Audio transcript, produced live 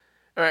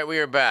All right, we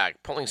are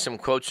back, pulling some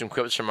quotes and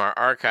quips from our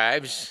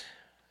archives,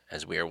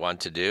 as we are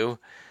wont to do.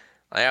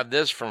 I have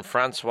this from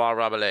Francois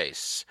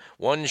Rabelais.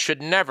 One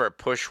should never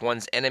push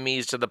one's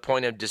enemies to the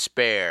point of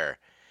despair,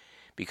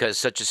 because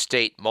such a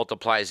state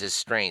multiplies his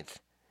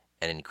strength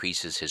and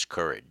increases his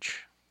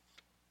courage.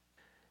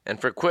 And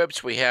for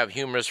quips, we have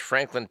humorist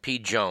Franklin P.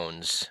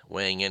 Jones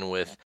weighing in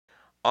with,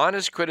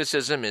 honest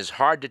criticism is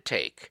hard to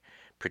take,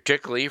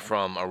 particularly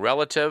from a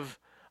relative,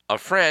 a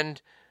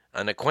friend,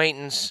 an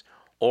acquaintance,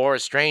 or a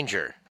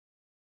stranger.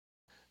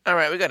 All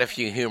right, we got a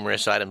few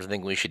humorous items I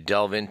think we should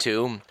delve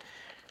into.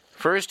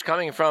 First,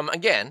 coming from,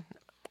 again,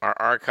 our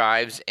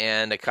archives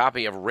and a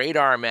copy of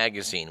Radar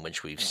magazine,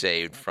 which we've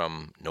saved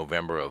from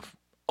November of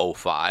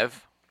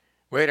 '05.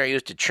 Radar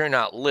used to churn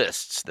out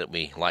lists that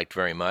we liked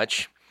very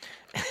much.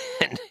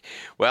 And,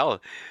 well,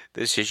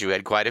 this issue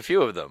had quite a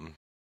few of them,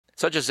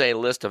 such as a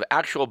list of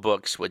actual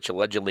books which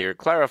allegedly are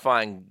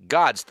clarifying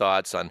God's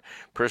thoughts on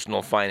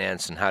personal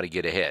finance and how to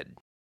get ahead.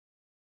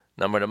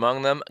 Numbered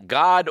among them,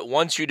 God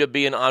Wants You to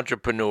Be an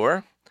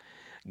Entrepreneur,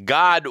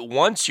 God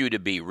Wants You to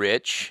Be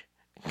Rich,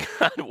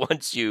 God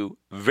Wants You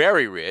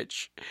Very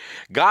Rich,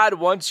 God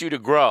Wants You to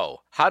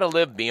Grow, How to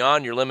Live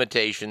Beyond Your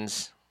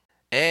Limitations,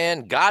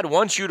 and God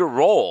Wants You to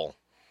Roll.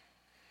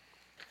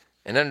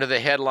 And under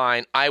the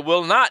headline, I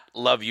Will Not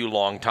Love You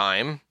Long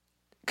Time,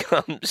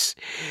 comes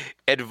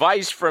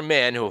advice for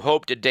men who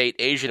hope to date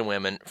Asian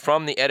women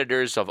from the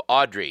editors of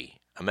Audrey,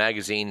 a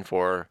magazine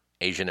for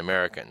Asian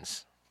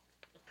Americans.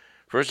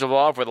 First of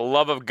all, for the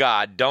love of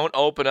God, don't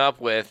open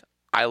up with,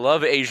 I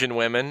love Asian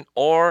women,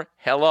 or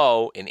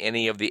hello in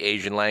any of the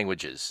Asian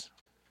languages.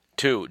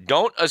 2,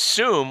 don't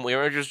assume we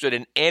are interested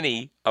in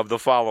any of the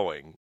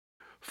following: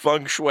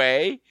 feng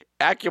shui,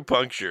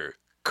 acupuncture,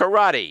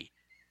 karate,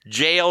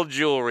 jail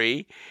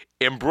jewelry,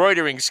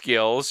 embroidering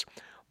skills,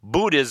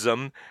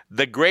 Buddhism,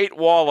 the Great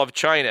Wall of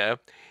China,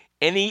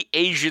 any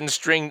Asian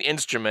stringed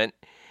instrument,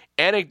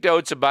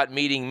 anecdotes about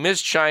meeting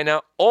Miss China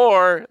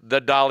or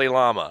the Dalai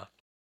Lama.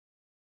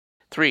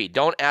 3,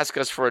 don't ask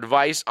us for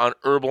advice on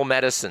herbal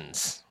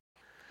medicines.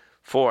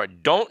 4,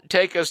 don't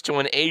take us to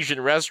an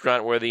Asian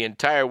restaurant where the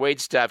entire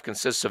waitstaff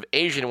consists of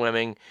Asian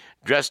women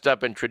dressed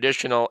up in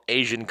traditional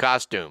Asian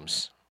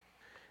costumes.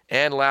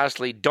 And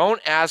lastly,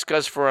 don't ask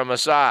us for a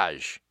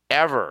massage,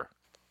 ever.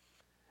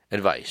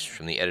 Advice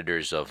from the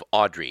editors of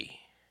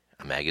Audrey,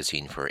 a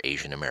magazine for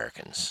Asian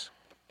Americans.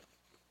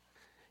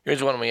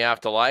 Here's one we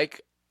have to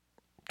like.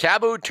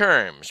 Taboo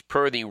terms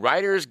per the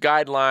Writer's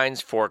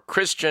Guidelines for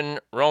Christian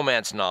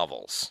Romance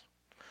Novels,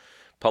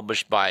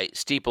 published by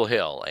Steeple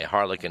Hill, a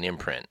Harlequin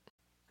imprint.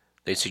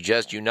 They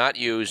suggest you not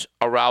use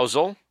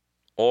arousal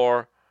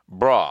or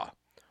bra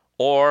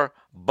or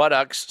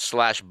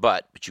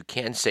buttocks/butt, but you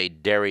can say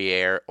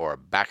derriere or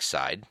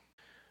backside.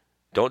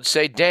 Don't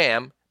say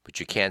damn,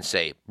 but you can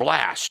say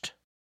blast.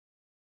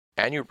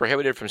 And you're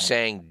prohibited from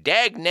saying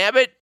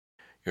dagnabbit.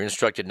 You're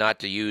instructed not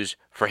to use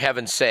for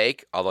heaven's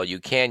sake, although you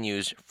can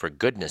use for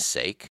goodness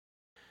sake.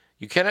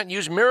 You cannot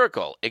use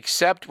miracle,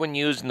 except when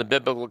used in the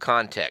biblical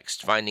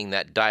context. Finding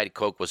that Diet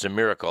Coke was a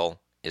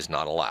miracle is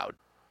not allowed.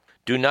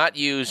 Do not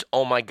use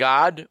oh my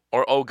God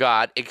or oh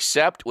God,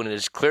 except when it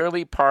is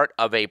clearly part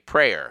of a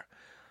prayer,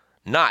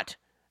 not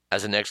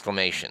as an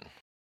exclamation.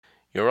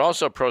 You're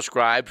also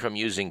proscribed from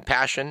using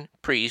passion,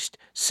 priest,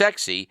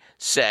 sexy,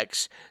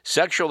 sex,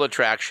 sexual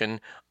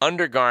attraction,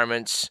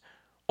 undergarments,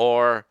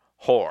 or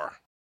whore.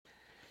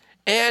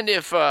 And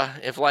if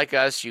like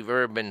us, you've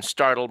ever been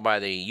startled by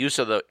the use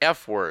of the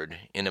F word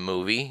in a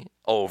movie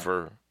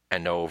over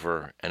and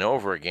over and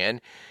over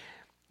again,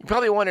 you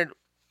probably wondered,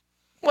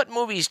 what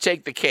movies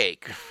take the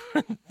cake?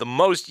 The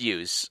most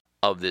use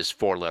of this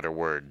 4-letter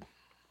word.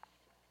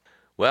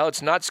 Well,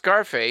 it's not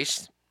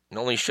Scarface. It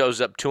only shows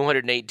up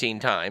 218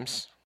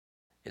 times.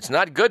 It's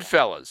not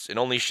Goodfellas. It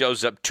only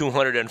shows up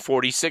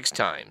 246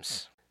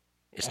 times.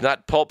 It's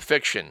not Pulp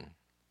Fiction,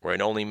 where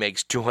it only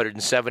makes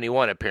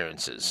 271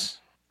 appearances.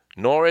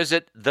 Nor is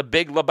it The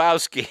Big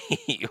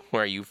Lebowski,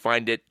 where you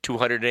find it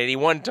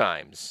 281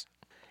 times.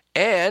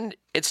 And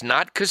it's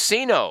not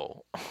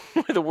Casino,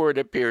 where the word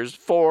appears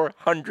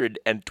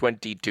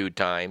 422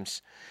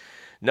 times.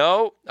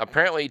 No,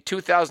 apparently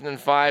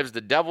 2005's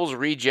The Devil's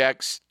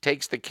Rejects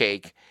takes the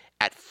cake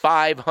at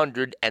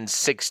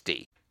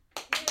 560.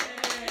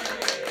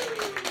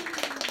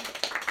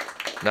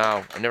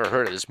 Now, I've never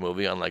heard of this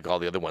movie, unlike all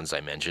the other ones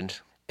I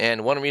mentioned.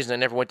 And one reason I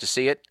never went to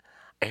see it,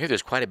 I hear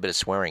there's quite a bit of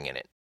swearing in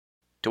it.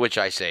 To which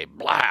I say,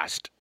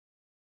 blast!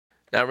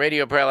 Now,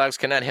 Radio Parallax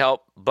cannot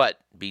help but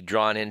be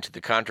drawn into the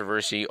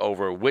controversy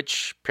over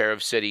which pair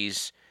of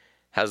cities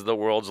has the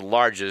world's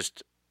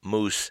largest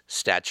moose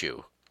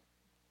statue.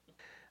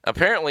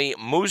 Apparently,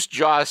 Moose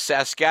Jaw,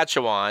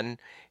 Saskatchewan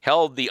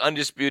held the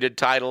undisputed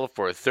title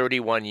for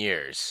 31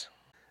 years,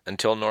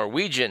 until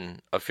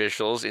Norwegian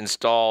officials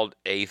installed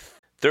a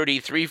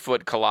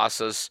 33-foot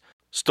colossus,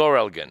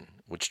 Storelgen,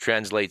 which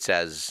translates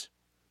as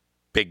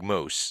Big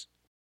Moose.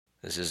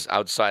 This is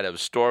outside of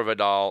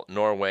Storvedal,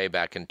 Norway,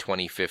 back in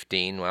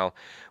 2015. Well,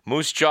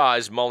 Moose Jaw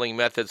is mulling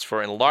methods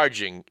for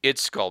enlarging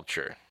its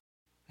sculpture,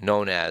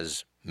 known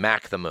as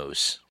Mac the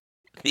Moose.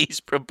 These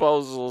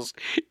proposals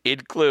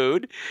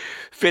include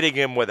fitting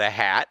him with a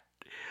hat,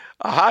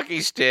 a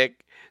hockey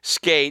stick,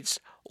 skates,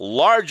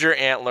 larger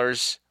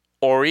antlers,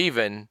 or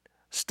even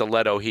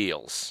stiletto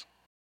heels.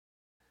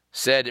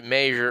 Said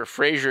Major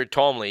Fraser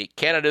Tomley,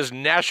 Canada's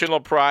national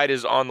pride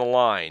is on the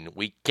line.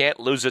 We can't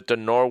lose it to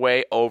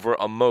Norway over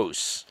a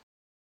moose.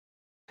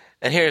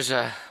 And here's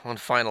one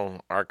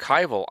final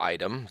archival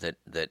item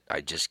that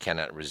I just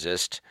cannot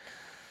resist.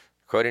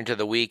 According to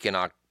The Week in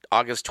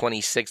August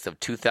 26th of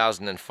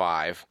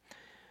 2005,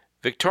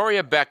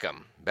 Victoria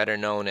Beckham, better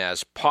known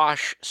as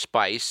Posh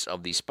Spice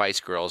of the Spice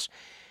Girls,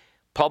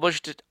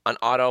 published an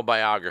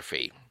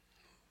autobiography,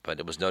 but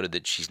it was noted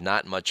that she's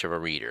not much of a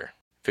reader.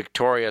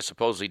 Victoria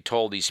supposedly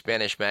told the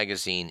Spanish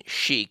magazine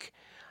Chic,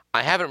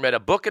 I haven't read a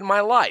book in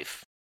my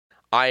life.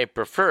 I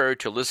prefer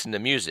to listen to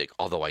music,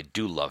 although I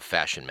do love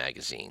fashion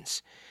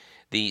magazines.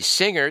 The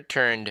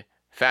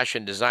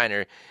singer-turned-fashion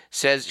designer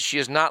says she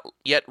has not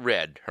yet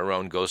read her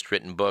own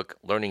ghost-written book,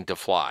 Learning to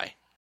Fly.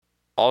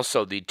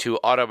 Also, the two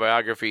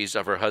autobiographies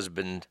of her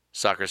husband,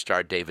 soccer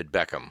star David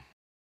Beckham.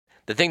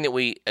 The thing that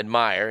we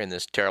admire in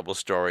this terrible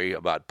story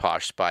about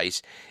Posh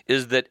Spice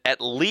is that at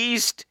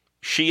least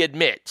she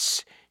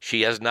admits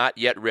she has not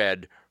yet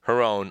read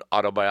her own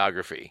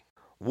autobiography.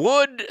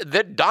 Would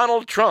that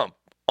Donald Trump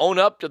own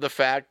up to the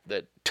fact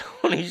that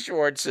Tony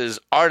Schwartz's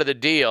Art of the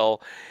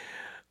Deal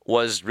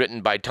was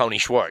written by Tony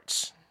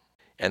Schwartz.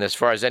 And as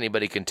far as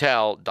anybody can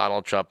tell,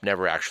 Donald Trump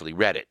never actually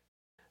read it.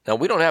 Now,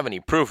 we don't have any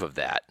proof of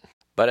that.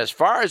 But as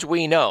far as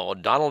we know,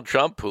 Donald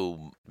Trump,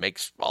 who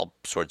makes all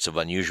sorts of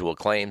unusual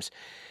claims,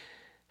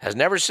 has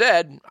never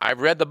said,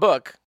 I've read the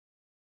book.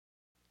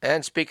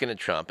 And speaking of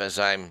Trump, as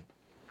I'm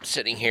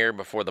sitting here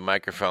before the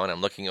microphone,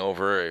 I'm looking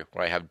over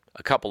where I have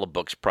a couple of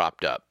books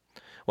propped up.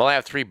 Well, I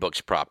have 3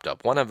 books propped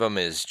up. One of them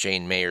is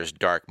Jane Mayer's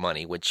Dark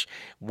Money, which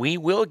we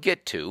will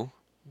get to,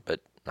 but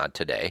not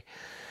today.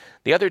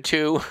 The other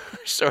 2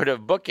 are sort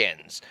of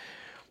bookends.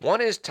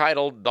 One is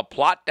titled The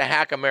Plot to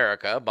Hack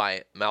America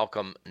by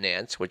Malcolm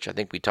Nance, which I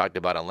think we talked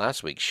about on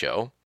last week's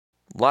show.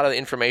 A lot of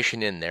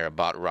information in there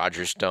about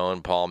Roger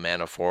Stone, Paul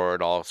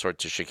Manafort, all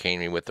sorts of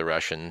chicanery with the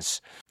Russians.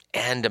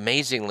 And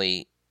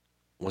amazingly,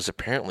 was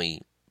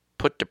apparently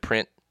put to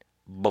print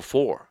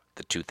before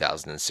the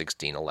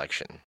 2016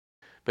 election.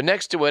 But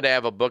next to it, I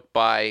have a book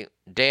by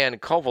Dan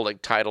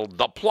Kovalik titled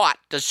The Plot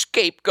to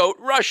Scapegoat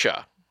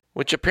Russia,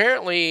 which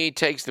apparently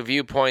takes the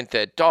viewpoint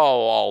that,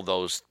 all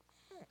those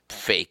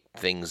fake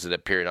things that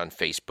appeared on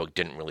Facebook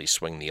didn't really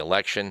swing the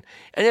election.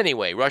 And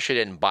anyway, Russia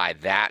didn't buy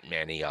that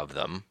many of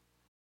them.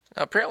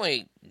 Now,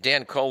 apparently,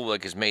 Dan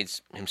Kovalik has made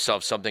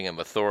himself something of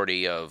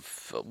authority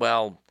of,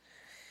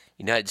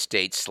 United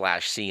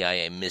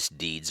States/CIA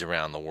misdeeds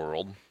around the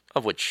world,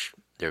 of which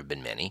there have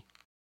been many.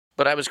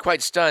 But I was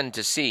quite stunned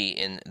to see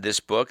in this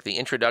book the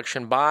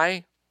introduction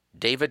by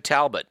David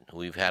Talbot, who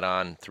we've had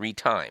on 3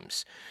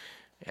 times,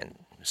 and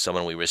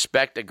someone we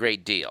respect a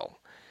great deal.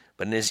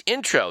 But in his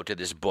intro to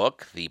this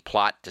book, The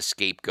Plot to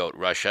Scapegoat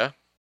Russia,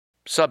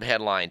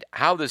 subheadlined,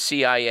 How the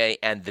CIA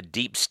and the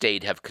Deep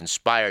State Have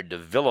Conspired to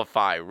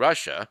Vilify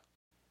Russia,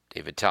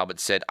 David Talbot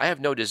said, I have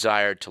no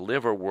desire to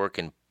live or work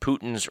in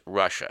Putin's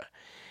Russia.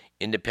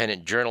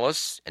 Independent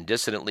journalists and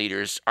dissident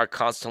leaders are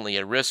constantly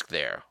at risk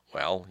there.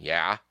 Well,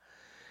 yeah.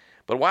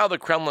 But while the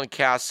Kremlin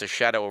casts a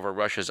shadow over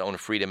Russia's own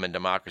freedom and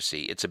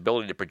democracy, its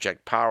ability to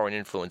project power and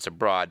influence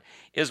abroad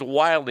is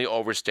wildly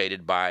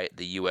overstated by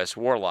the U.S.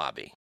 war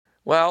lobby.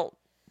 Well,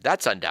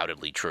 that's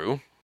undoubtedly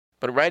true.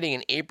 But writing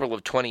in April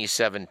of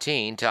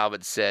 2017,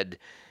 Talbot said,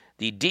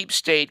 the deep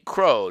state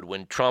crowed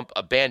when Trump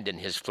abandoned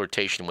his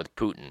flirtation with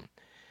Putin.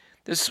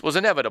 This was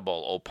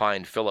inevitable,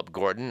 opined Philip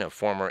Gordon, a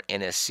former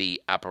NSC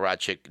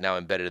apparatchik now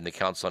embedded in the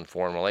Council on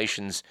Foreign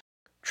Relations.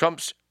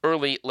 Trump's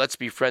early Let's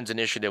Be Friends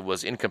initiative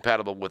was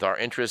incompatible with our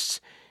interests,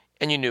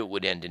 and you knew it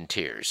would end in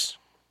tears.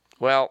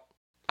 Well,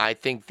 I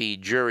think the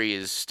jury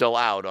is still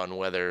out on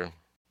whether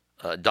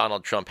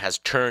Donald Trump has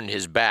turned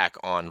his back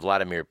on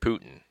Vladimir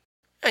Putin.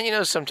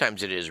 And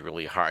sometimes it is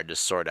really hard to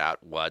sort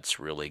out what's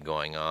really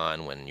going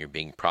on when you're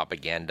being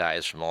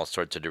propagandized from all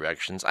sorts of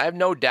directions. I have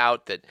no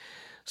doubt that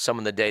some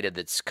of the data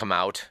that's come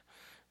out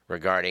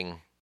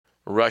regarding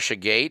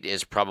Russiagate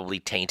is probably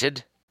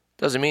tainted.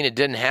 Doesn't mean it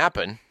didn't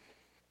happen.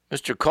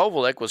 Mr.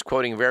 Kovalik was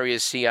quoting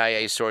various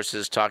CIA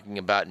sources talking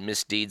about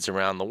misdeeds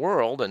around the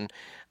world, and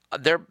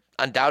they're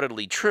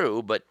undoubtedly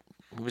true, but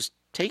he was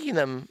taking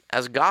them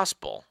as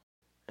gospel.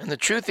 And the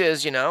truth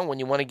is, when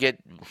you want to get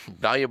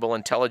valuable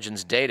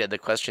intelligence data, the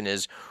question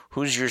is,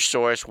 who's your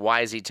source? Why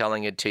is he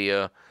telling it to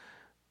you?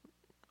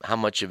 How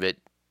much of it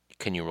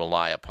can you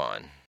rely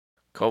upon?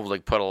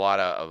 Kovalik put a lot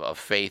of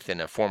faith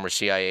in a former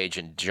CIA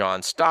agent,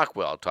 John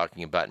Stockwell,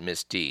 talking about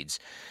misdeeds.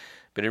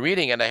 But in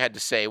reading it, I had to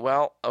say,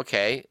 well,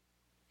 okay,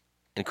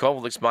 in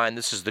Kovalik's mind,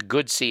 this is the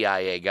good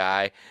CIA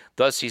guy.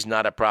 Thus, he's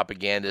not a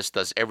propagandist.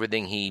 Thus,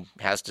 everything he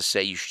has to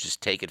say, you should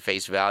just take at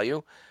face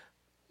value.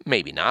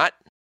 Maybe not.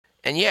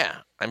 And yeah,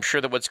 I'm sure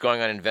that what's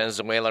going on in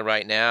Venezuela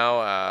right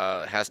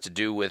now has to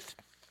do with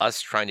us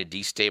trying to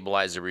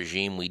destabilize a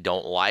regime we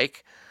don't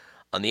like.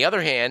 On the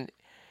other hand,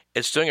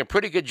 It's doing a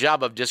pretty good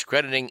job of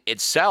discrediting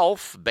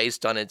itself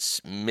based on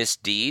its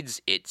misdeeds,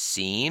 it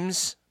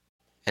seems.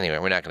 Anyway,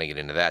 we're not going to get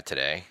into that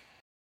today.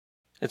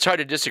 It's hard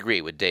to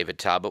disagree with David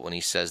Talbot when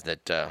he says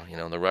that,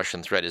 the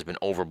Russian threat has been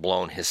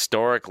overblown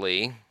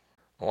historically.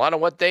 A lot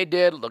of what they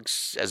did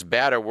looks as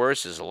bad or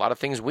worse as a lot of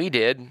things we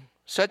did,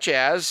 such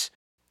as,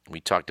 we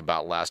talked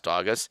about last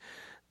August,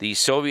 the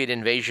Soviet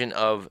invasion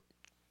of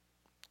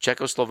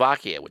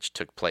Czechoslovakia, which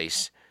took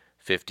place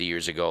 50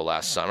 years ago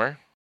last summer.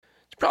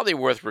 It's probably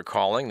worth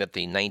recalling that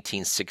the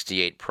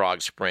 1968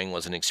 Prague Spring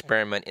was an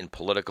experiment in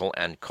political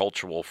and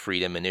cultural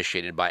freedom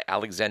initiated by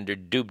Alexander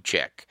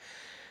Dubček,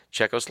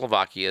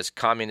 Czechoslovakia's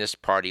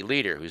Communist Party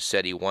leader, who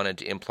said he wanted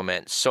to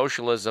implement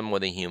socialism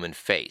with a human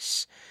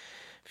face.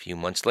 A few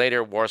months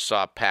later,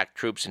 Warsaw Pact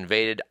troops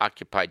invaded,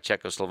 occupied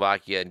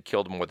Czechoslovakia, and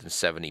killed more than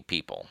 70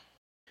 people.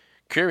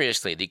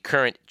 Curiously, the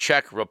current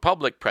Czech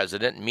Republic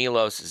president,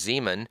 Miloš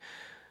Zeman,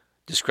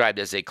 described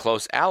as a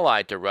close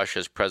ally to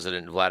Russia's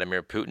President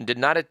Vladimir Putin, did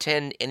not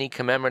attend any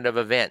commemorative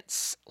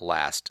events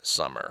last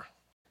summer.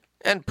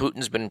 And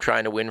Putin's been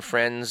trying to win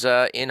friends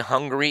in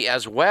Hungary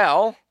as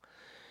well.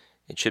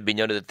 It should be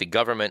noted that the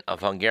government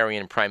of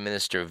Hungarian Prime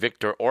Minister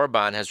Viktor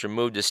Orban has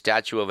removed a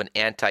statue of an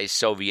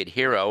anti-Soviet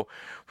hero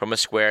from a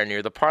square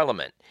near the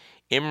parliament.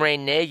 Imre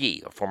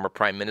Nagy, a former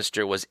prime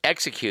minister, was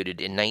executed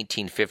in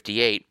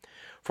 1958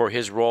 for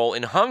his role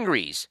in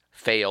Hungary's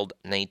failed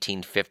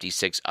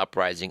 1956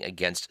 uprising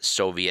against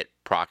Soviet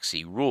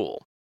proxy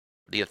rule.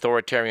 The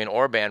authoritarian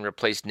Orban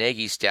replaced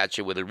Nagy's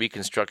statue with a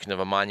reconstruction of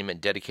a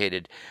monument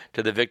dedicated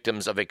to the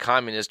victims of a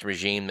communist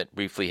regime that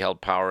briefly held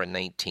power in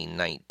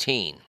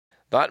 1919.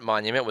 That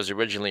monument was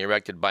originally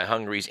erected by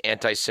Hungary's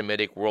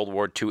anti-Semitic World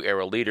War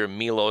II-era leader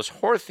Milos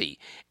Horthy,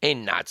 a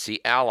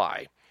Nazi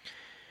ally.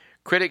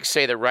 Critics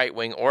say the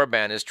right-wing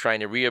Orban is trying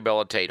to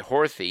rehabilitate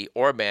Horthy.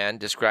 Orban,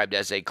 described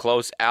as a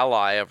close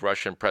ally of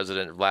Russian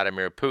President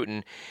Vladimir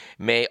Putin,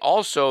 may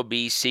also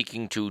be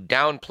seeking to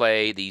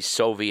downplay the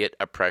Soviet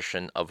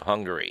oppression of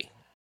Hungary.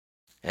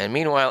 And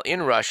meanwhile,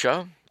 in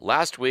Russia,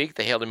 last week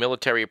they held a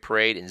military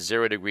parade in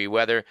 0-degree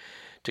weather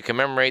to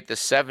commemorate the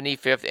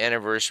 75th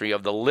anniversary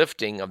of the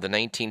lifting of the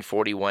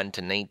 1941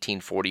 to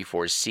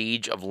 1944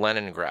 siege of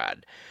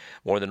Leningrad.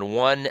 More than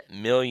 1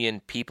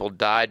 million people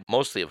died,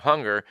 mostly of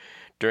hunger,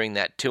 during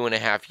that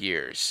 2.5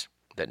 years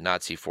that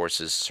Nazi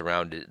forces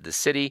surrounded the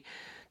city,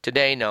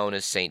 today known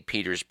as St.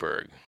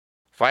 Petersburg.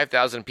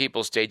 5,000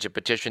 people staged a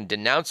petition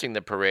denouncing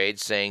the parade,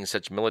 saying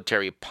such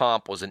military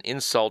pomp was an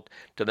insult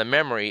to the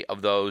memory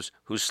of those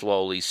who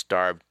slowly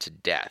starved to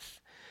death.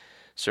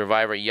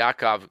 Survivor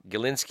Yakov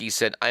Gilinski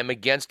said, "I'm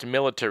against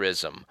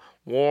militarism.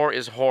 War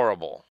is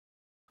horrible."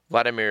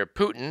 Vladimir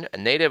Putin, a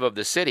native of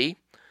the city,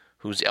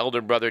 whose elder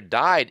brother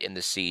died in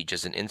the siege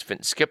as an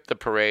infant, skipped the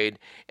parade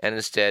and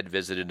instead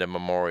visited a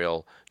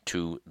memorial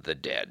to the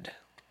dead.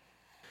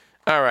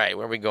 All right,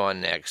 where are we going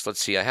next?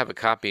 Let's see, I have a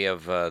copy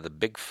of the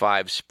Big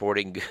Five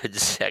sporting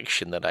goods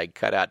section that I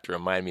cut out to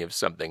remind me of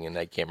something, and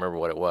I can't remember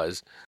what it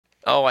was.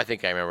 Oh, I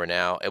think I remember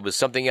now. It was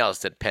something else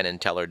that Penn and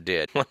Teller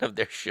did. One of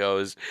their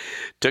shows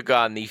took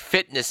on the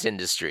fitness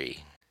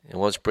industry. It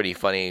was pretty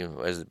funny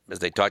as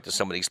they talked to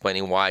somebody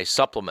explaining why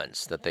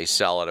supplements that they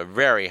sell at a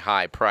very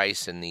high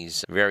price in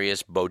these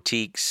various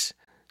boutiques,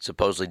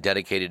 supposedly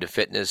dedicated to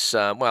fitness,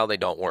 they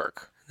don't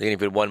work. They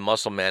interviewed one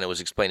muscle man who was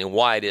explaining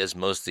why it is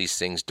most of these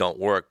things don't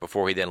work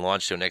before he then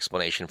launched to an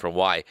explanation for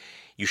why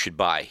you should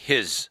buy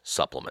his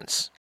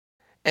supplements.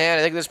 And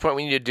I think at this point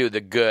we need to do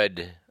the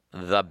good,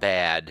 the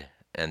bad,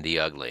 and the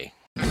ugly.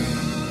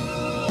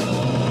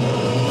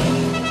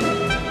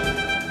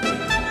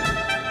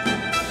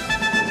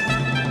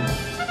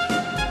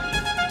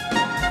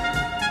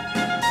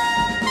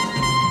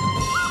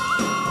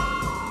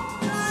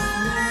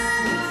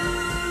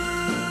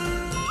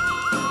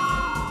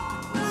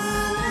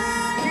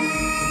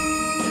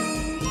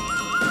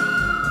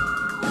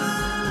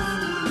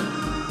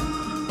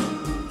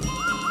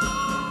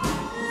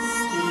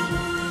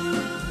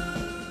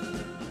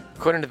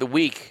 According to The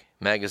Week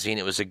magazine,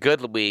 it was a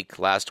good week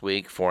last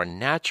week for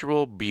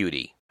natural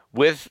beauty,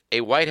 with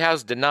a White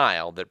House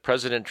denial that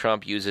President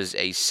Trump uses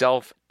a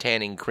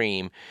self-tanning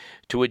cream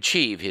to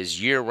achieve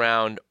his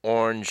year-round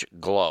orange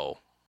glow.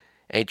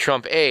 A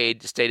Trump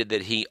aide stated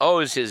that he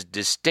owes his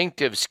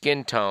distinctive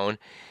skin tone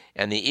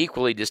and the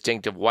equally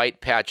distinctive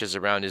white patches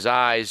around his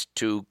eyes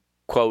to,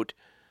 quote,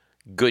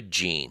 good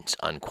genes,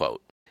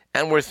 unquote.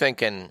 And we're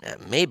thinking,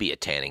 maybe a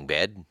tanning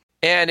bed.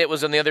 And it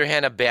was, on the other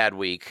hand, a bad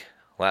week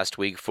last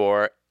week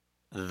for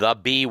the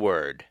B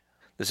word.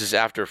 This is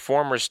after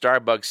former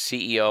Starbucks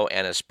CEO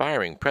and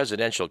aspiring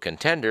presidential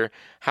contender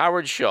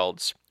Howard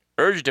Schultz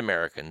urged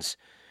Americans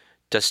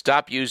to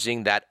stop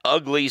using that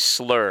ugly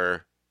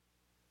slur,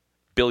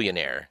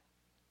 billionaire.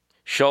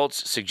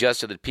 Schultz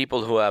suggested that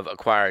people who have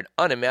acquired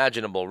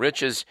unimaginable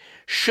riches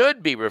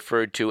should be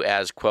referred to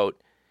as,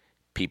 quote,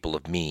 people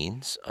of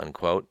means,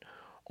 unquote,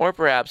 or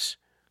perhaps,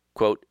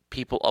 quote,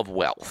 people of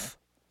wealth,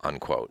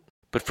 unquote.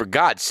 But for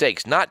God's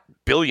sakes, not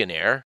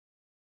billionaire.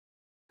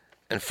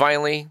 And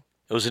finally,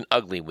 it was an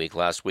ugly week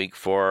last week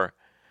for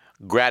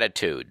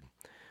gratitude,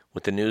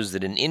 with the news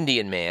that an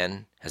Indian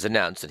man has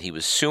announced that he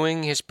was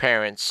suing his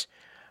parents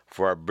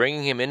for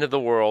bringing him into the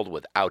world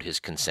without his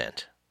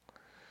consent.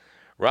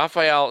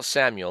 Raphael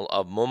Samuel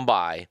of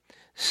Mumbai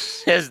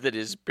says that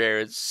his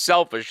parents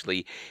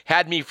selfishly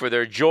had me for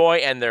their joy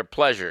and their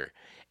pleasure,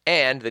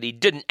 and that he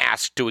didn't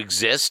ask to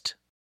exist.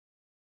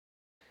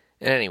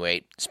 At any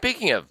rate,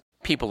 speaking of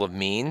people of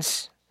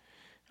means,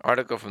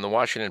 article from the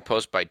Washington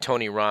Post by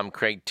Tony Romm,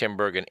 Craig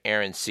Timberg, and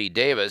Aaron C.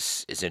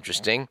 Davis is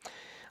interesting.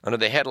 Under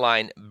the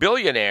headline,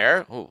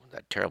 "Billionaire,"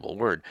 that terrible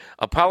word,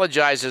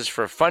 "apologizes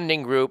for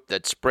funding group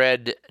that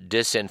spread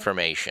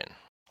disinformation."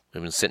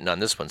 We've been sitting on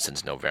this one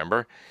since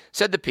November.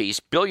 Said the piece,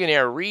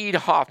 billionaire Reid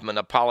Hoffman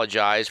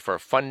apologized for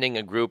funding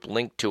a group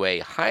linked to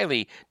a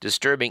highly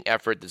disturbing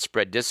effort that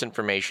spread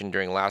disinformation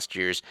during last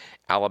year's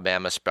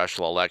Alabama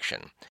special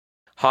election.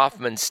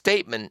 Hoffman's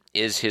statement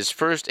is his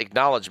first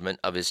acknowledgement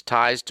of his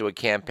ties to a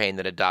campaign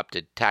that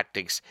adopted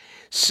tactics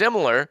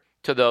similar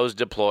to those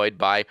deployed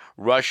by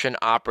Russian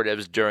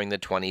operatives during the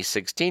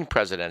 2016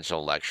 presidential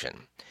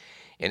election.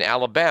 In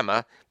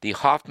Alabama, the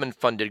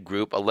Hoffman-funded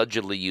group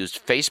allegedly used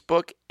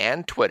Facebook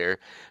and Twitter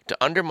to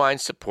undermine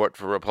support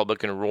for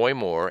Republican Roy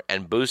Moore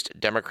and boost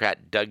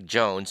Democrat Doug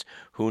Jones,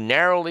 who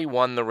narrowly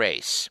won the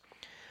race.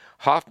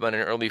 Hoffman,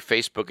 an early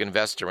Facebook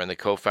investor and the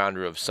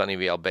co-founder of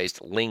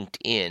Sunnyvale-based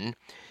LinkedIn,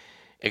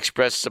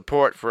 expressed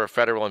support for a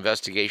federal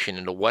investigation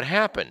into what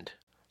happened.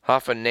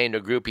 Hoffman named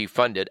a group he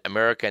funded,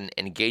 American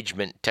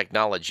Engagement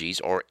Technologies,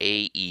 or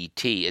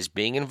AET, as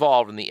being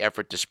involved in the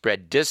effort to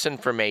spread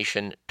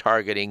disinformation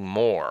targeting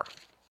Moore.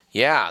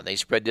 Yeah, they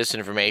spread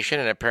disinformation,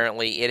 and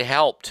apparently it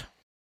helped.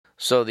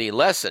 So the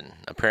lesson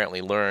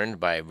apparently learned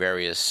by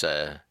various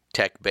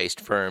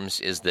tech-based firms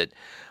is that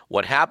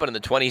what happened in the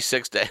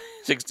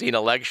 2016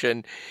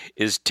 election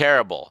is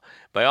terrible.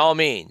 By all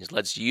means,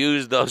 let's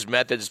use those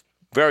methods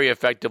very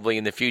effectively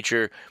in the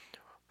future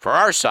for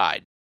our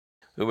side.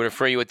 We would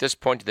refer you at this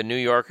point to the New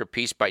Yorker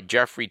piece by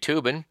Jeffrey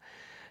Toobin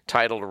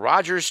titled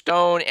Roger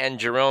Stone and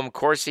Jerome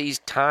Corsi's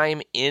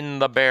Time in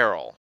the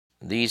Barrel.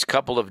 These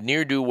couple of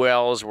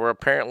ne'er-do-wells were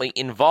apparently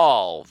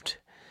involved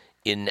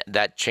in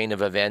that chain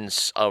of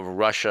events of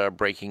Russia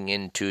breaking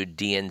into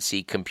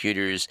DNC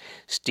computers,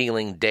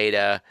 stealing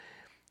data,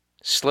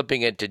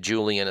 slipping it to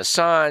Julian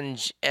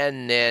Assange,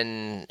 and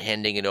then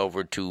handing it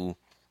over to,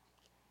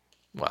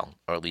 well,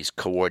 or at least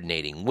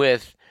coordinating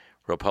with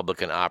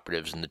Republican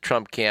operatives in the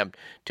Trump camp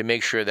to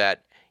make sure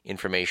that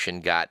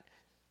information got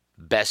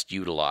best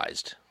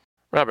utilized.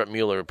 Robert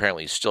Mueller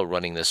apparently is still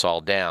running this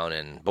all down,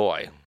 and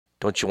boy,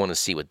 don't you want to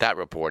see what that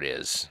report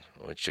is,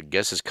 which I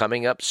guess is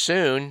coming up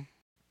soon.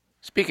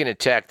 Speaking of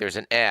tech, there's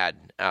an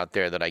ad out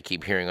there that I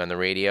keep hearing on the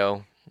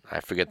radio. I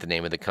forget the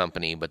name of the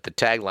company, but the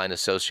tagline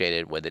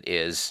associated with it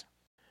is,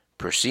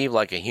 "Perceive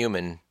like a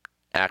human,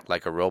 act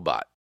like a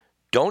robot."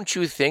 Don't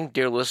you think,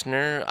 dear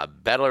listener, a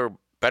better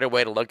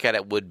way to look at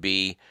it would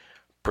be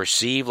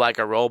perceive like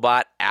a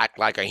robot, act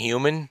like a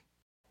human?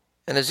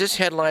 And is this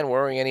headline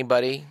worrying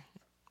anybody?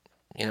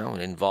 You know,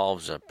 it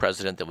involves a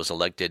president that was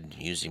elected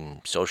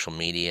using social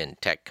media and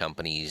tech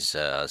companies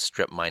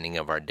strip mining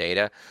of our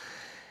data.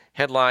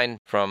 Headline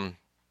from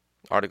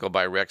article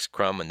by Rex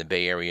Crum in the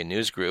Bay Area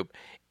News Group,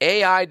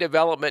 AI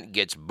development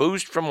gets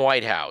boost from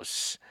White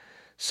House.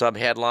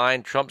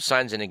 Subheadline, Trump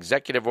signs an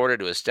executive order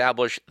to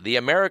establish the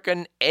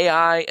American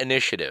AI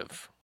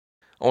Initiative.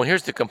 Oh, and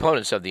here's the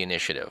components of the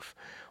initiative.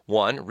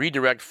 1.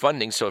 Redirect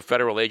funding so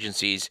federal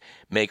agencies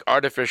make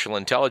artificial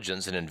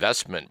intelligence an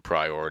investment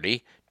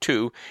priority.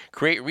 2.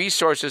 Create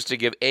resources to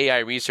give AI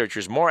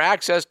researchers more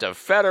access to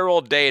federal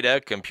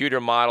data,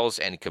 computer models,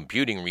 and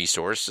computing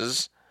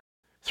resources.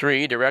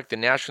 3. Direct the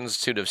National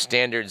Institute of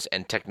Standards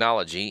and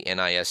Technology,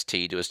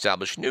 NIST, to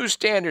establish new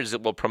standards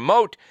that will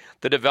promote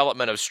the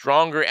development of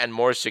stronger and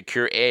more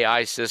secure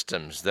AI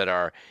systems that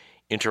are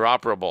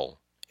interoperable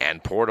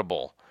and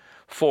portable.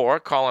 4.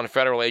 Call on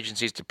federal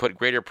agencies to put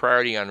greater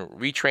priority on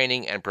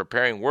retraining and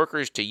preparing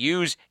workers to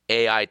use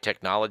AI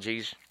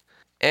technologies.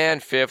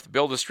 And 5th,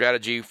 build a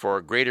strategy for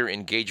greater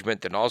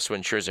engagement that also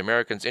ensures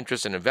Americans'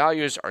 interests and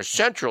values are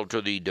central to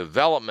the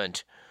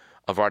development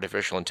of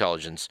artificial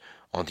intelligence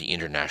on the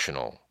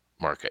international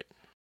market.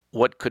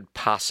 What could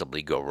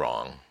possibly go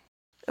wrong?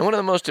 And one of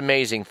the most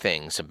amazing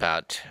things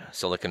about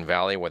Silicon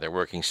Valley, where they're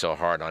working so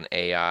hard on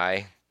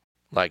AI,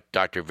 like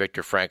Dr.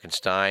 Victor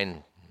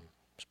Frankenstein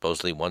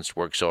supposedly once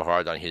worked so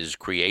hard on his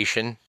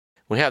creation,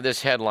 we have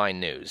this headline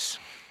news,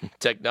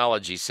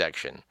 technology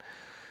section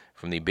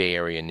from the Bay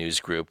Area News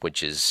Group,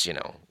 which is,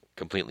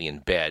 completely in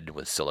bed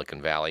with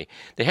Silicon Valley.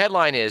 The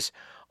headline is,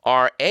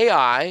 "Are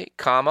AI,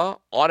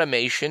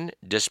 automation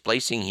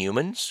displacing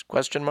humans?" ?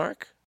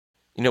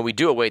 We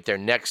do await their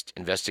next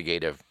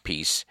investigative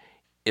piece.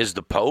 Is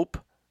the Pope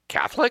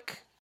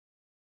Catholic?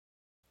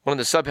 One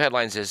of the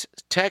subheadlines is,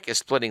 "Tech is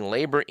splitting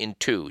labor in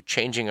two,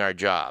 changing our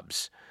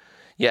jobs."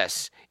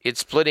 Yes, it's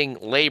splitting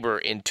labor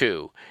in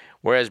two.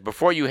 Whereas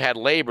before you had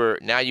labor,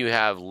 now you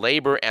have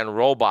labor and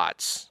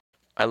robots.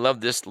 I love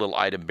this little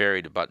item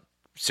buried about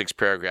 6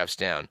 paragraphs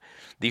down.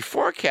 The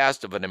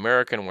forecast of an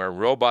American where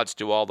robots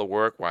do all the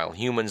work while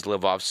humans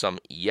live off some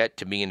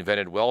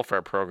yet-to-be-invented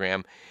welfare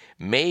program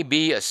may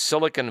be a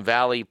Silicon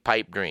Valley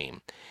pipe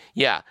dream.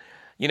 Yeah,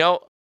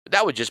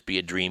 that would just be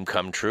a dream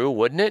come true,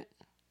 wouldn't it?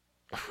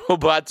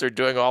 Robots are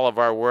doing all of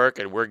our work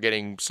and we're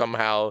getting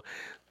somehow,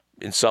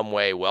 in some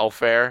way,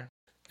 welfare.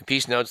 The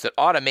piece notes that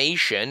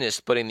automation is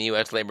splitting the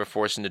U.S. labor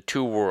force into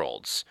two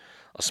worlds.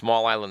 A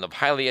small island of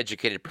highly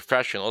educated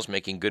professionals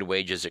making good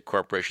wages at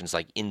corporations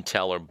like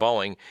Intel or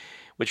Boeing,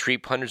 which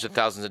reap hundreds of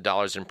thousands of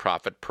dollars in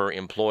profit per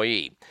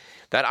employee.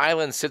 That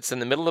island sits in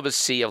the middle of a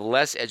sea of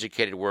less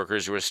educated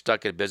workers who are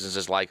stuck at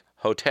businesses like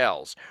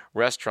hotels,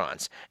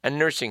 restaurants, and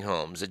nursing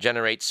homes that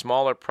generate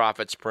smaller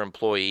profits per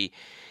employee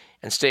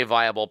and stay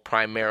viable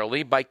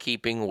primarily by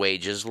keeping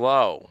wages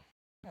low.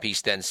 The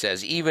piece then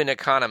says even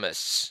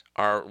economists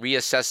are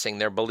reassessing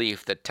their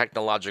belief that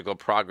technological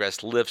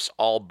progress lifts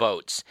all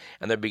boats,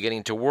 and they're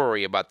beginning to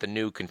worry about the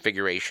new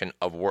configuration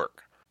of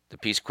work. The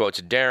piece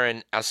quotes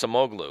Daron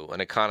Acemoglu,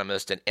 an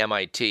economist at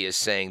MIT, as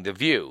saying the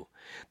view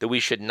that we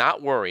should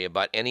not worry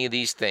about any of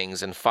these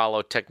things and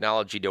follow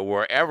technology to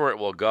wherever it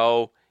will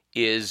go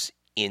is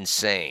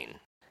insane.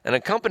 An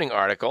accompanying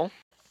article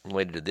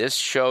related to this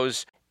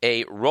shows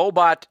a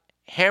robot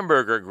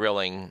hamburger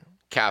grilling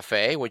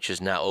cafe, which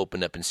is now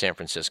opened up in San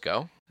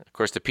Francisco. Of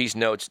course, the piece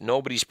notes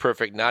nobody's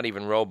perfect, not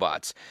even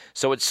robots.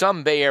 So at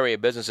some Bay Area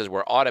businesses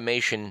where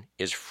automation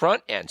is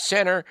front and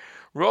center,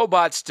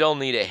 robots still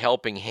need a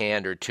helping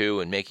hand or two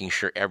in making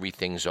sure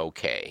everything's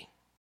okay.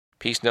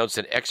 Piece notes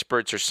that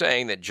experts are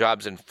saying that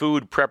jobs in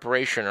food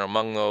preparation are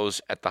among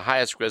those at the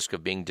highest risk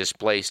of being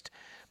displaced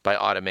by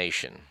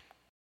automation.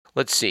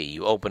 Let's see,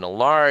 you open a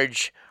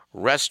large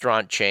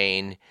restaurant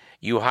chain,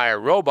 you hire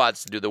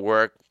robots to do the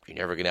work, you're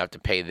never going to have to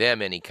pay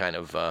them any kind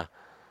of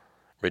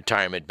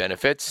retirement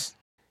benefits.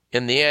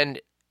 In the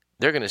end,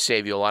 they're going to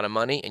save you a lot of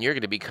money, and you're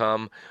going to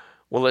become,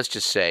 well, let's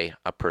just say,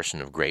 a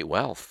person of great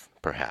wealth,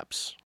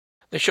 perhaps.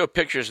 They show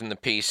pictures in the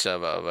piece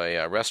of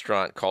a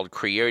restaurant called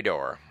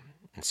Creador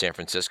in San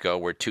Francisco,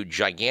 where 2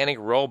 gigantic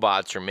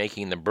robots are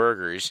making the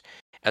burgers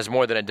as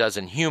more than a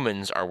dozen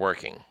humans are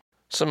working.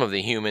 Some of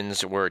the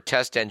humans were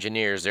test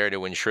engineers there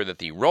to ensure that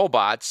the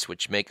robots,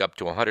 which make up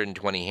to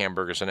 120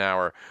 hamburgers an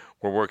hour,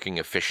 were working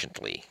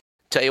efficiently.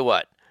 Tell you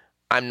what,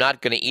 I'm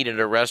not going to eat at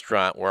a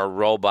restaurant where a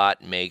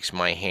robot makes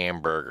my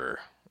hamburger.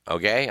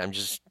 Okay? I'm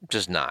just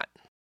not.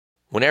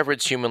 Whenever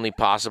it's humanly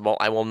possible,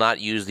 I will not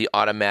use the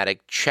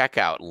automatic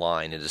checkout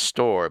line at a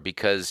store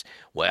because,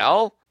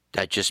 well,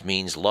 that just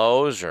means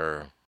Lowe's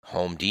or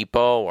Home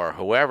Depot or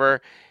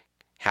whoever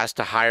has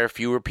to hire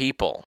fewer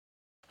people.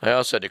 I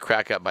also had to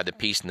crack up by the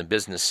piece in the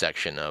business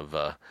section of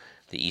the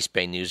East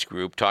Bay News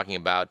Group talking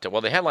about,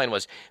 the headline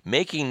was,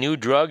 Making New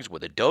Drugs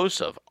with a Dose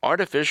of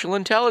Artificial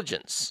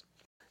Intelligence.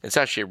 It's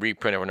actually a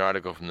reprint of an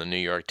article from the New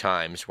York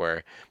Times where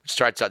it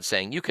starts out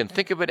saying, you can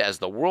think of it as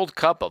the World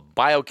Cup of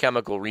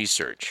biochemical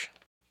research.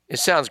 It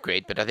sounds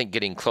great, but I think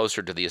getting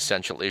closer to the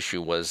essential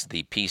issue was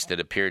the piece that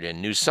appeared in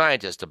New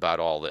Scientist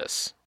about all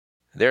this.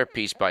 Their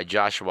piece by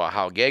Joshua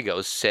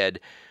Halgagos said,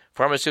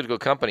 pharmaceutical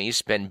companies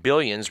spend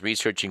billions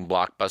researching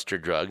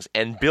blockbuster drugs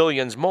and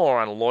billions more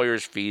on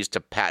lawyers' fees to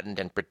patent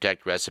and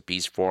protect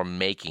recipes for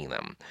making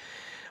them.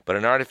 But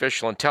an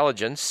artificial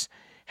intelligence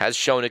has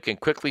shown it can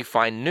quickly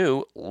find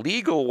new,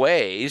 legal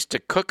ways to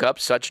cook up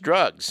such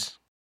drugs.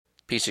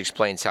 The piece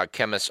explains how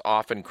chemists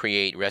often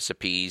create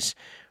recipes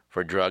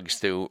for drugs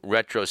through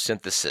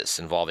retrosynthesis,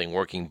 involving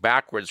working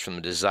backwards from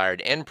the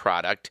desired end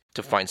product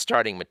to find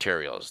starting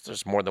materials.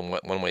 There's more than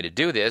one way to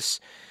do this.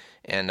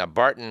 And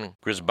Barton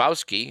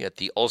Grzybowski at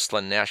the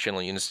Ulsan National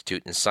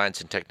Institute in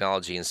Science and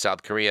Technology in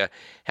South Korea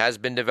has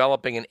been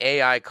developing an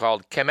AI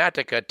called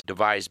Chematica to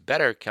devise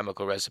better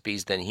chemical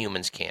recipes than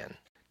humans can.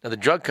 Now, the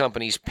drug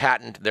companies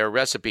patent their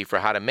recipe for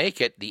how to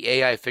make it. The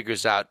AI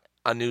figures out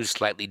a new,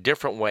 slightly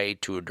different way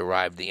to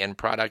derive the end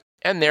product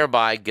and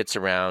thereby gets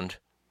around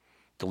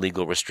the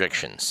legal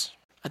restrictions.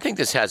 I think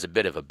this has a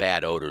bit of a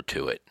bad odor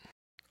to it.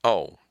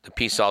 Oh, the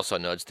piece also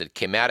notes that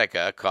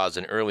Chematica caused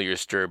an earlier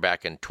stir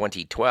back in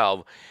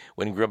 2012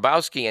 when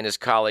Grabowski and his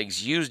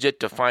colleagues used it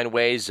to find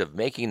ways of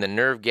making the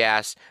nerve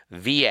gas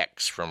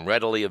VX from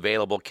readily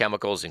available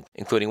chemicals,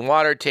 including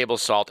water, table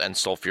salt, and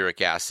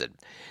sulfuric acid.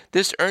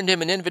 This earned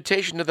him an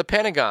invitation to the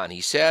Pentagon,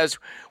 he says,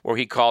 where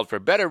he called for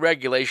better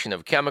regulation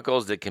of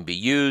chemicals that can be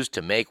used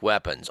to make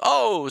weapons.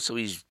 Oh, so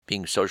he's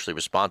being socially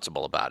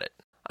responsible about it.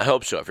 I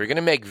hope so. If you're going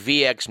to make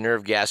VX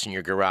nerve gas in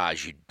your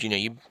garage,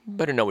 you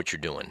better know what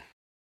you're doing.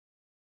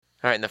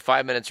 All right, in the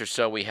 5 minutes or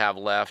so we have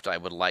left, I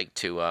would like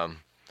to,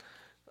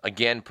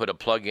 again, put a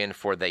plug in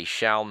for They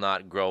Shall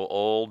Not Grow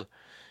Old,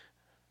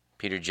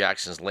 Peter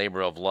Jackson's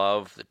labor of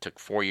love that took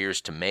 4 years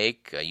to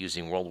make,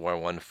 using World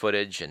War I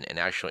footage and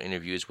actual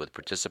interviews with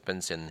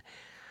participants in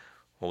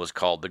what was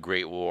called the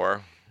Great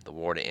War, the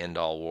war to end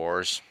all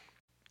wars.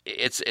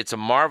 It's a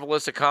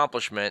marvelous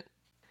accomplishment,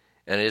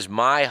 and it is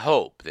my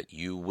hope that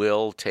you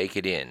will take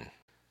it in.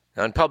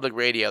 Now, in public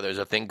radio, there's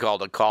a thing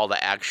called a call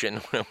to action,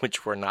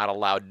 which we're not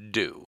allowed to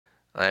do.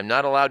 I'm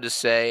not allowed to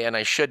say, and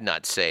I should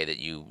not say, that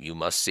you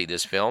must see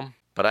this film,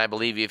 but I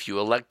believe if you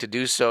elect to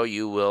do so,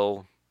 you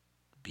will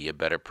be a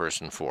better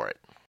person for it.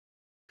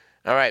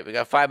 All right, we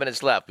got 5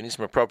 minutes left. We need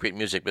some appropriate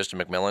music, Mr.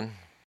 McMillan.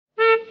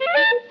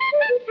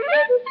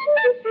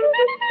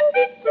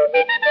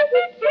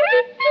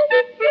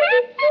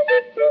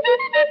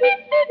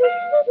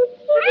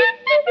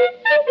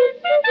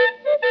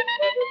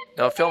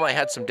 Now, a film I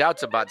had some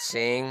doubts about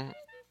seeing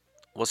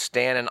was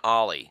Stan and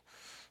Ollie.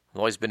 I've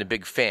always been a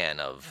big fan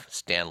of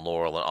Stan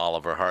Laurel and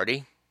Oliver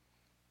Hardy.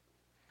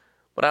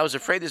 But I was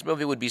afraid this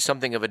movie would be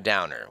something of a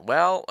downer.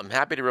 Well, I'm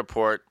happy to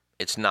report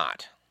it's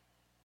not.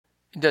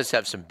 It does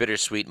have some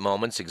bittersweet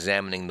moments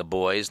examining the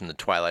boys in the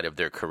twilight of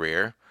their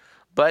career,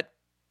 but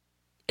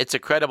it's a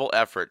credible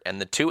effort,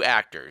 and the two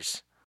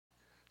actors,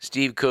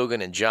 Steve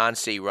Coogan and John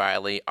C.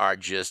 Reilly, are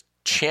just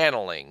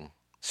channeling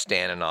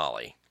Stan and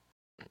Ollie.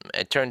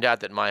 It turned out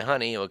that my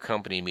honey, who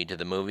accompanied me to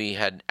the movie,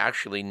 had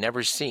actually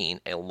never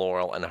seen a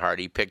Laurel and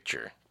Hardy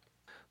picture.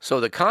 So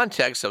the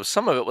context of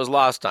some of it was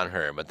lost on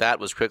her, but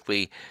that was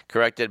quickly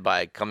corrected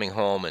by coming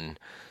home and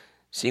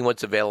seeing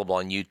what's available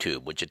on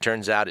YouTube, which it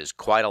turns out is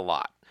quite a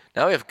lot.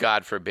 Now, if,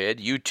 God forbid,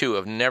 you too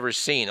have never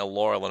seen a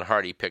Laurel and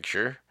Hardy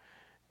picture,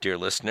 dear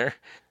listener,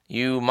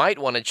 you might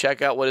want to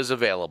check out what is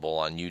available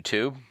on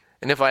YouTube.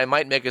 And if I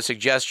might make a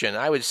suggestion,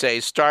 I would say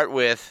start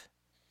with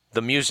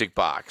The Music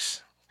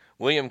Box.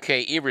 William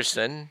K.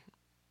 Everson,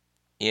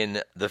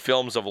 in the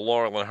films of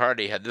Laurel and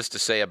Hardy, had this to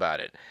say about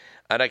it.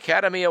 An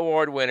Academy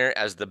Award winner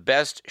as the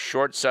best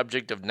short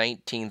subject of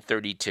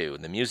 1932.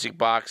 The Music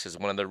Box is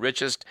one of the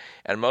richest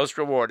and most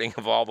rewarding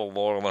of all the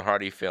Laurel and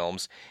Hardy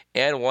films,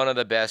 and one of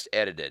the best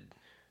edited.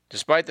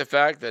 Despite the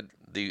fact that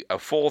a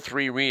full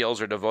 3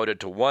 reels are devoted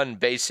to one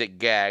basic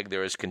gag,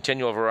 there is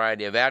continual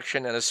variety of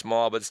action and a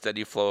small but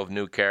steady flow of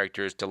new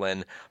characters to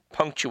lend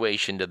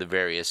punctuation to the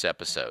various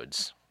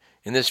episodes.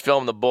 In this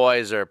film, the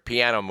boys are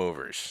piano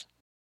movers.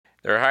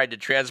 They're hired to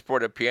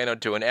transport a piano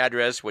to an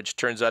address which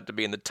turns out to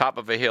be in the top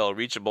of a hill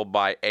reachable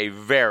by a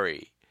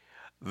very,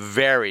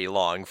 very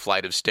long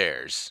flight of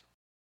stairs.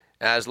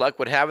 As luck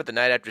would have it, the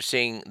night after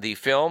seeing the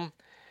film,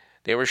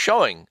 they were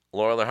showing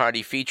Laurel and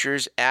Hardy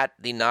features at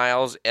the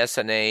Niles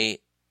S&A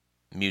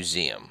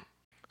Museum.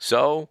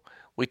 So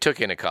we took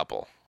in a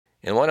couple.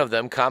 In one of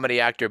them, comedy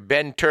actor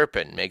Ben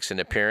Turpin makes an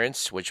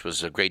appearance, which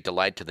was a great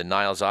delight to the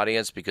Niles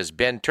audience because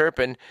Ben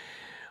Turpin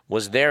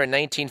was there in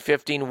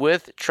 1915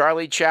 with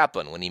Charlie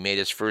Chaplin when he made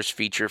his first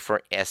feature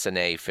for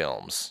S&A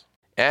Films.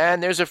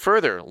 And there's a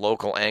further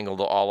local angle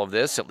to all of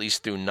this, at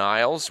least through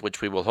Niles,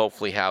 which we will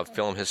hopefully have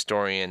film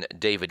historian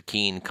David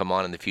Keane come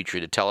on in the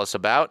future to tell us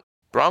about.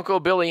 Bronco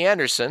Billy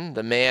Anderson,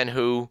 the man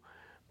who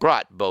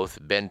brought both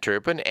Ben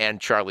Turpin and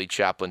Charlie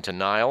Chaplin to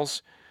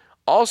Niles,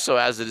 also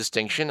has the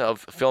distinction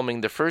of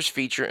filming the first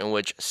feature in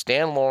which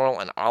Stan Laurel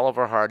and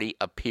Oliver Hardy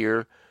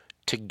appear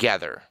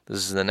together. This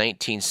is the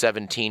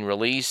 1917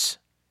 release,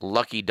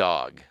 Lucky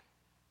Dog.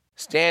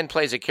 Stan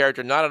plays a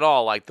character not at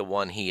all like the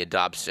one he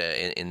adopts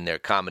in their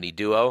comedy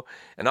duo,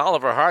 and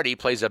Oliver Hardy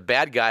plays a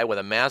bad guy with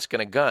a mask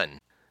and a gun.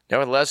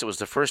 Nevertheless, it was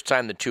the first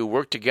time the two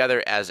worked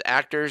together as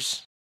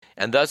actors,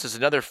 and thus is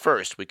another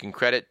first we can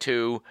credit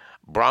to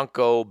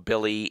Bronco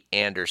Billy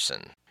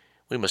Anderson.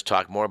 We must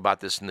talk more about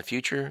this in the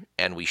future,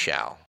 and we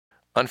shall.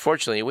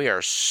 Unfortunately, we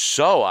are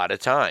so out of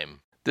time.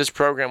 This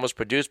program was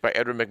produced by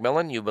Edward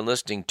McMillan. You've been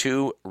listening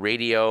to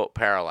Radio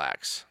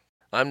Parallax.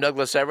 I'm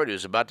Douglas Everett,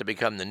 who's about to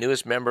become the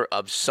newest member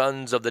of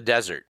Sons of the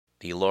Desert,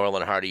 the Laurel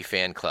and Hardy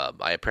fan club.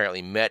 I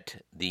apparently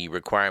met the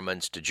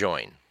requirements to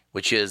join,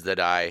 which is that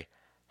I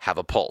have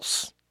a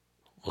pulse.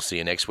 We'll see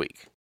you next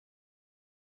week.